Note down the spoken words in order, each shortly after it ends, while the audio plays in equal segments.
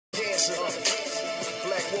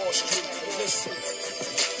Black Wall Street, listen.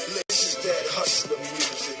 This is that hustler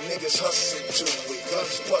music. Niggas hustle to it,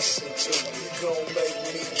 guns busting to it. Gon' make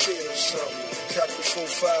me kill something. Cop the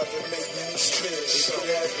 4-5 and make me spill something.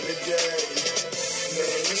 It happen today.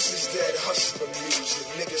 Man, this is that hustler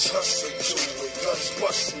music. Niggas hustle to it, guns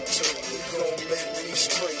busting to it. Gon' make me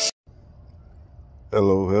spray.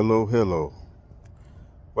 Hello, hello, hello.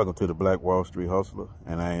 Welcome to the Black Wall Street Hustler,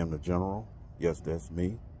 and I am the General. Yes, that's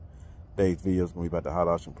me. Today's video is going to be about the hot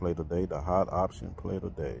option play today. The hot option play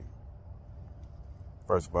today.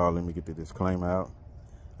 First of all, let me get the disclaimer out.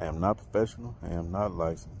 I am not professional. I am not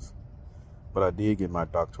licensed. But I did get my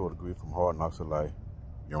doctoral degree from Hard Knocks of Life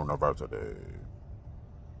University.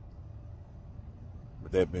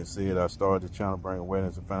 With that being said, I started the channel to bring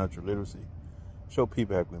awareness of financial literacy. Show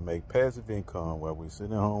people how we make passive income while we're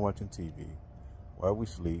sitting at home watching TV, while we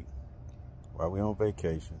sleep, while we're on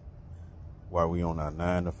vacation, while we're on our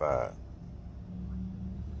 9 to 5.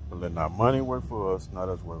 But letting our money work for us, not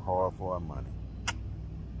us work hard for our money.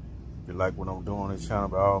 If you like what I'm doing on this channel,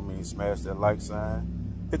 by all means, smash that like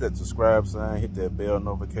sign, hit that subscribe sign, hit that bell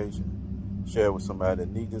notification, share it with somebody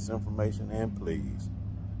that needs this information, and please,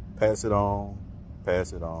 pass it on,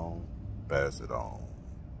 pass it on, pass it on.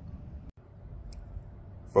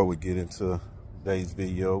 Before we get into today's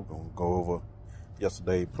video, we're going to go over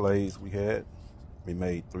yesterday's plays we had. We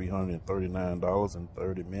made $339 in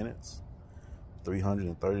 30 minutes.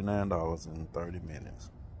 $339 in 30 minutes.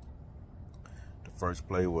 The first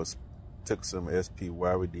play was took some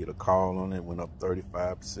SPY. We did a call on it, went up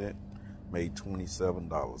 35%, made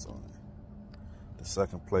 $27 on it. The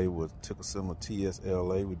second play was took some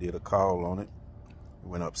TSLA. We did a call on it. It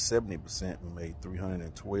went up 70%. We made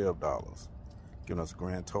 $312. Giving us a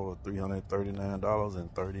grand total of $339 in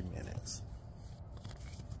 30 minutes.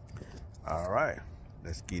 All right,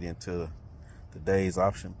 let's get into today's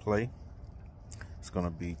option play. It's going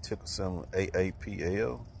to be ticker symbol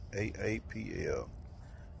AAPL. AAPL.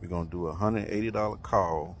 We're going to do a $180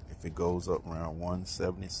 call if it goes up around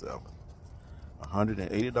 177.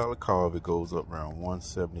 $180 call if it goes up around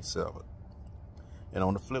 177. And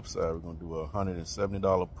on the flip side, we're going to do a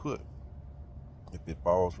 $170 put if it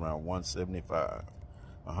falls around 175.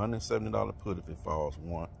 $170 put if it falls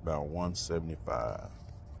about 175.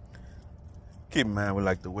 Keep in mind, we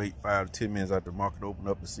like to wait 5 to 10 minutes after the market open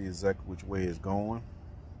up to see exactly which way it's going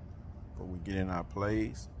before we get in our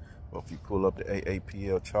plays. But if you pull up the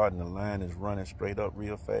AAPL chart and the line is running straight up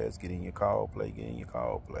real fast, get in your call play, get in your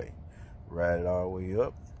call play. Ride it all the way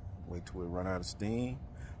up, wait till it run out of steam,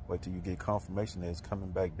 wait till you get confirmation that it's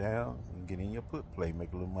coming back down, and get in your put play,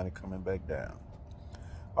 make a little money coming back down.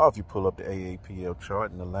 Or if you pull up the AAPL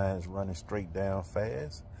chart and the line is running straight down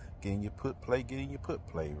fast, get in your put play, get in your put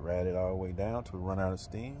play. Ride it all the way down till it run out of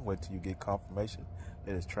steam. Wait till you get confirmation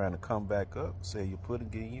that it's trying to come back up. Sell your put and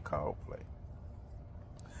get in your call play.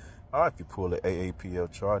 Or if you pull the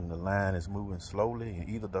AAPL chart and the line is moving slowly in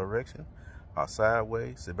either direction or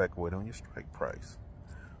sideways, sit back and wait on your strike price.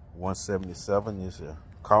 177 is your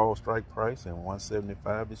call strike price and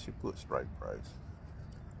 175 is your put strike price.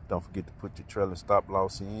 Don't forget to put your trailing stop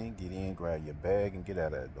loss in, get in, grab your bag, and get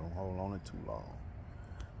out of it. Don't hold on it too long.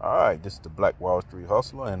 All right, this is the Black Wall Street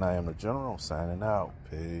Hustler, and I am the General. I'm signing out.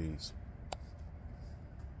 Peace.